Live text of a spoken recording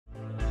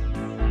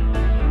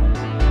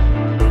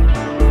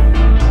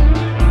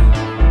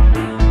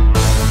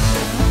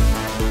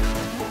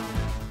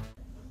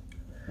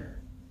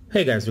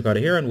Hey guys, Ricardo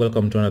here and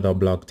welcome to another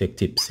blog tech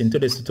tips. In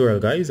today's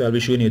tutorial guys, I'll be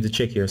showing you to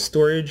check your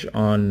storage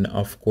on,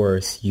 of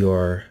course,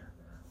 your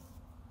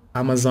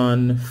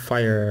Amazon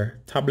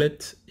Fire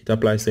tablet. It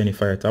applies to any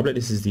Fire tablet.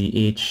 This is the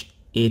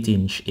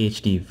 8-inch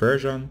HD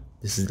version.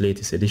 This is the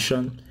latest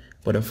edition.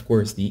 But of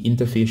course, the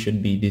interface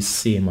should be the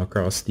same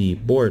across the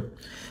board.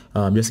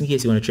 Just in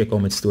case you want to check how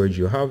much storage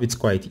you have, it's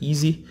quite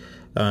easy.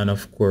 And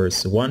of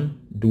course,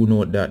 do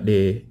note that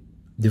the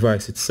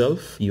device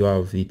itself, you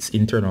have its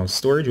internal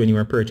storage. When you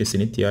are purchasing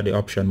it, you have the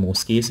option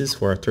most cases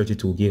for a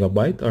 32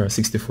 gigabyte or a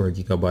 64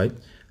 gigabyte,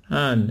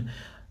 and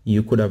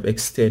you could have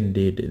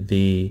extended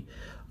the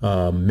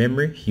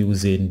memory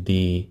using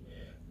the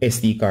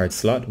SD card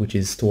slot, which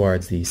is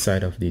towards the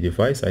side of the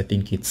device. I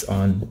think it's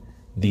on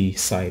the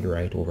side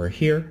right over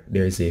here.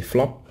 There's a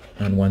flop,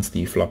 and once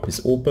the flop is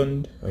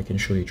opened, I can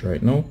show it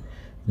right now.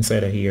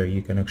 Inside of here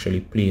you can actually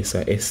place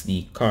a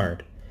SD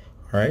card.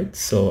 Alright,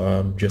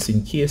 so just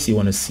in case you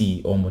want to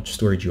see how much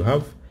storage you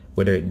have,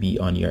 whether it be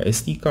on your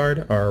SD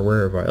card or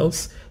wherever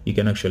else, you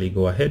can actually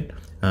go ahead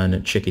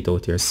and check it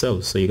out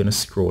yourself. So you're going to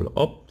scroll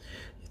up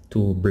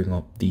to bring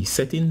up the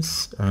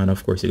settings, and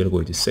of course you're going to go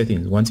into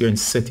settings. Once you're in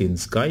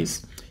settings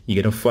guys,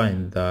 you're going to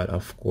find that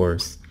of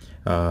course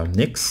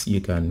next you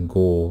can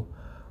go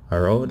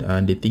around,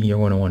 and the thing you're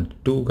going to want to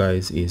do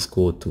guys is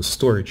go to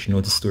storage.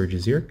 Notice storage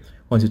is here.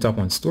 Once you tap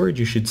on storage,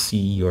 you should see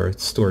your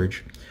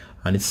storage,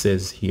 and it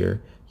says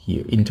here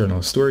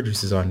internal storage.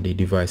 This is on the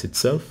device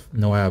itself.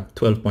 Now I have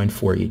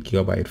 12.48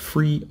 gigabyte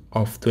free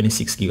of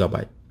 26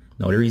 gigabyte.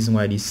 Now the reason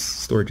why this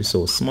storage is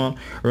so small,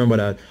 remember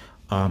that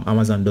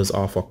Amazon does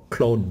offer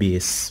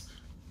cloud-based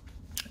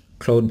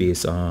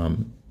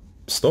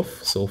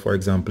stuff. So for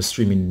example,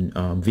 streaming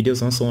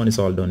videos and so on is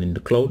all done in the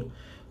cloud,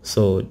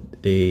 so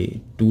they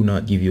do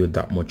not give you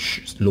that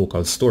much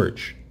local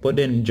storage. But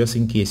then just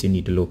in case you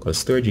need the local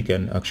storage, you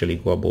can actually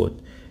go about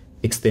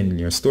extending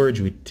your storage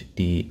with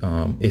the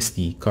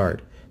SD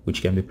card,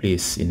 which can be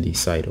placed in the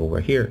side over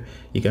here.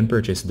 You can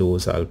purchase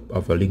those. I'll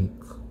have a link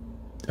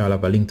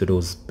to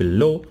those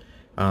below.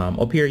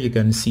 Up here you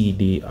can see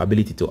the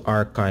ability to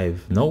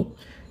archive. Now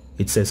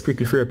it says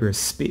quickly free up your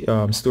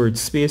storage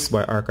space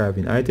by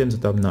archiving items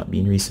that have not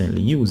been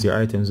recently used. Your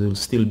items will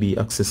still be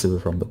accessible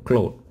from the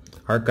cloud.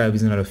 Archive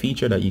is another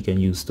feature that you can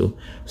use to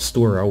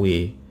store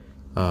away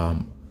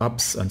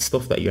apps and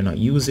stuff that you're not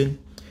using.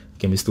 It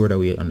can be stored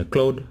away on the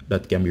cloud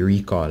that can be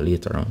recalled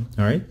later on.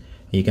 All right,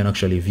 you can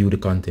actually view the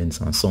contents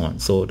and so on.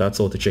 So that's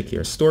how to check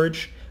your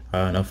storage.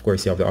 And of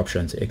course you have the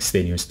option to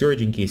extend your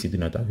storage in case you do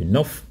not have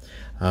enough.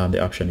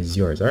 The option is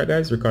yours. All right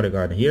guys, Ricardo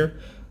Garden here,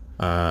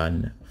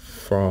 and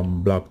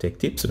from Blog Tech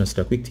Tips, and just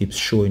a quick tips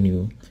showing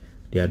you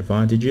the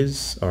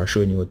advantages, or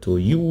showing you how to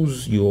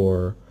use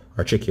your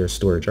or check your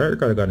storage. All right,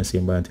 Ricardo Garden,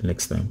 same. Bye until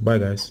next time. Bye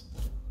guys.